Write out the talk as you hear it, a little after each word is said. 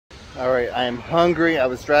Alright, I am hungry. I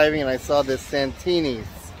was driving and I saw this Santini's.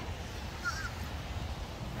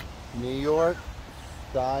 New York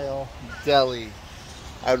style deli.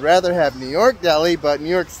 I'd rather have New York deli, but New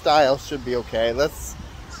York style should be okay. Let's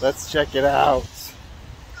check it out.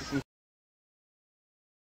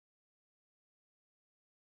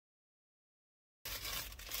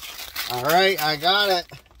 Alright, I got it.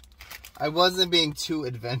 I wasn't being too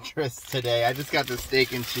adventurous today. I just got the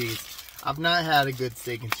steak and cheese. I've not had a good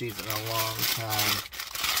steak and cheese in a long time.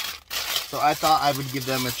 So I thought I would give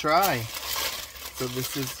them a try. So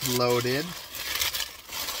this is loaded.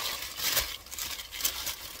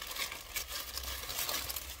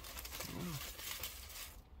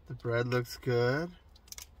 The bread looks good.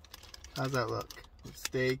 How's that look? With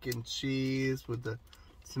steak and cheese with the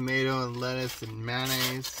tomato and lettuce and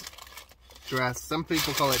mayonnaise. Dress. Some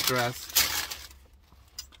people call it dress.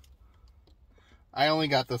 I only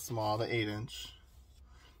got the small, the 8-inch.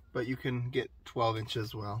 But you can get 12-inch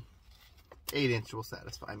as well. 8-inch will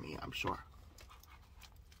satisfy me, I'm sure.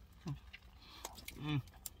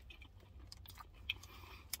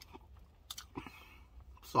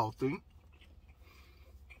 Salty.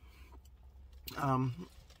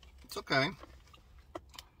 It's okay.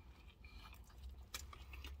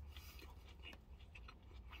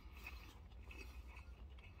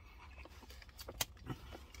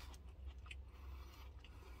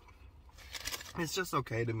 It's just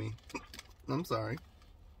okay to me. I'm sorry.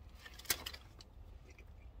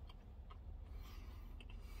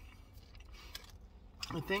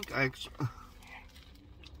 I think I actually... A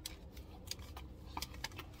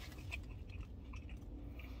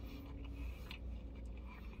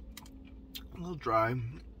little dry.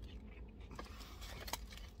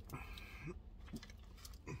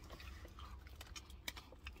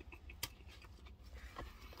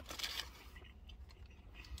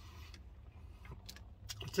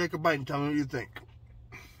 Take a bite and tell me what you think.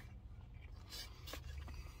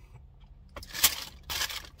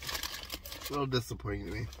 It's a little disappointing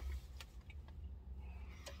to me.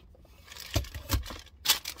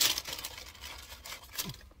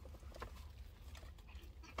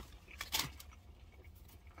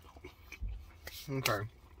 Okay.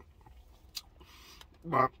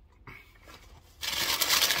 But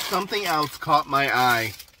something else caught my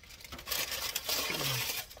eye.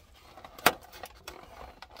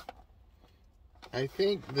 I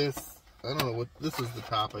think this, I don't know what, this is the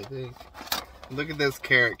top, I think. Look at this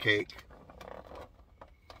carrot cake.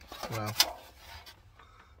 Well,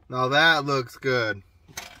 now that looks good.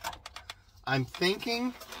 I'm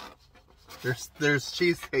thinking there's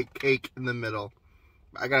cheesecake cake in the middle.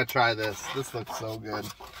 I gotta try this. This looks so good.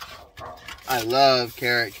 I love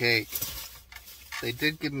carrot cake. They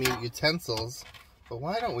did give me utensils, but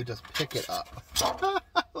why don't we just pick it up?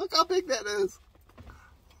 Look how big that is.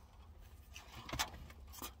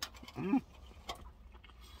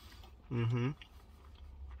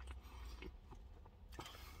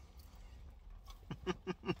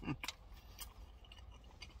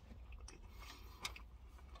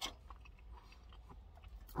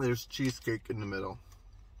 There's cheesecake in the middle.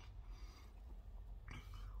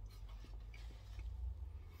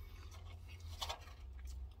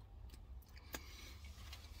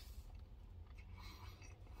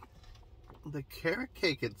 The carrot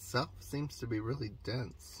cake itself seems to be really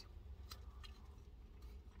dense.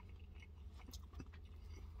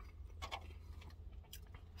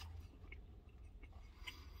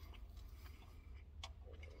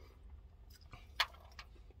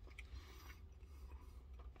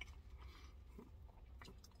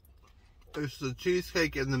 There's the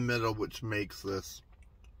cheesecake in the middle which makes this.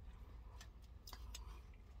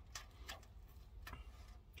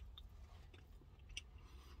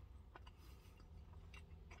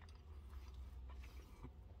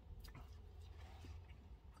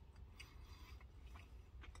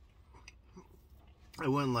 I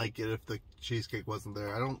wouldn't like it if the cheesecake wasn't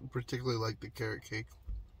there. I don't particularly like the carrot cake.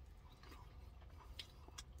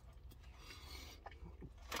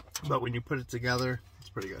 But when you put it together, it's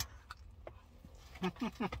pretty good.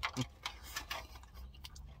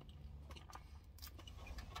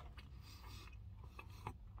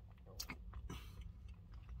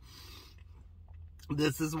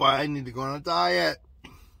 This is why I need to go on a diet.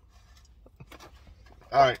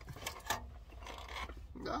 Alright.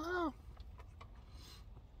 Ah.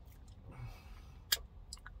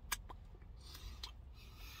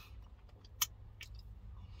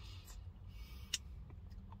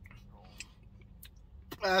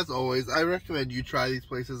 As always, I recommend you try these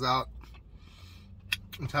places out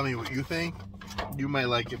and tell me what you think. You might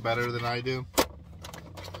like it better than I do.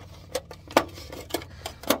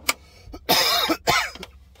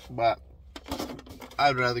 but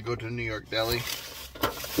I'd rather go to New York Deli.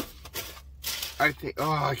 I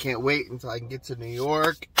can't wait until I can get to New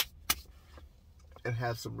York and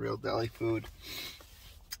have some real deli food.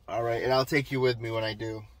 Alright, and I'll take you with me when I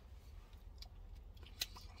do.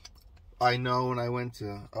 I know when I went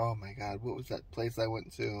to, oh my god, what was that place I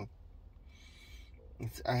went to?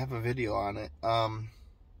 I have a video on it.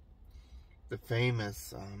 The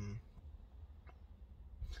famous,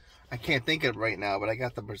 I can't think of it right now, but I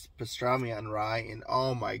got the pastrami on rye, and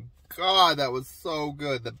oh my god, that was so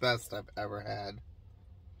good. The best I've ever had.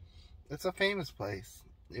 It's a famous place.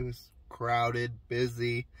 It was crowded,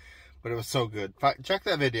 busy, but it was so good. Check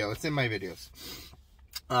that video. It's in my videos.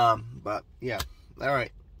 But yeah,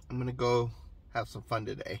 alright. I'm gonna go have some fun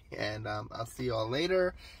today, and I'll see you all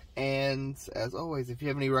later. And as always, if you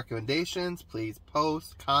have any recommendations, please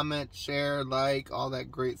post, comment, share, like, all that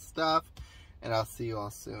great stuff, and I'll see you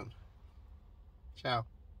all soon. Ciao.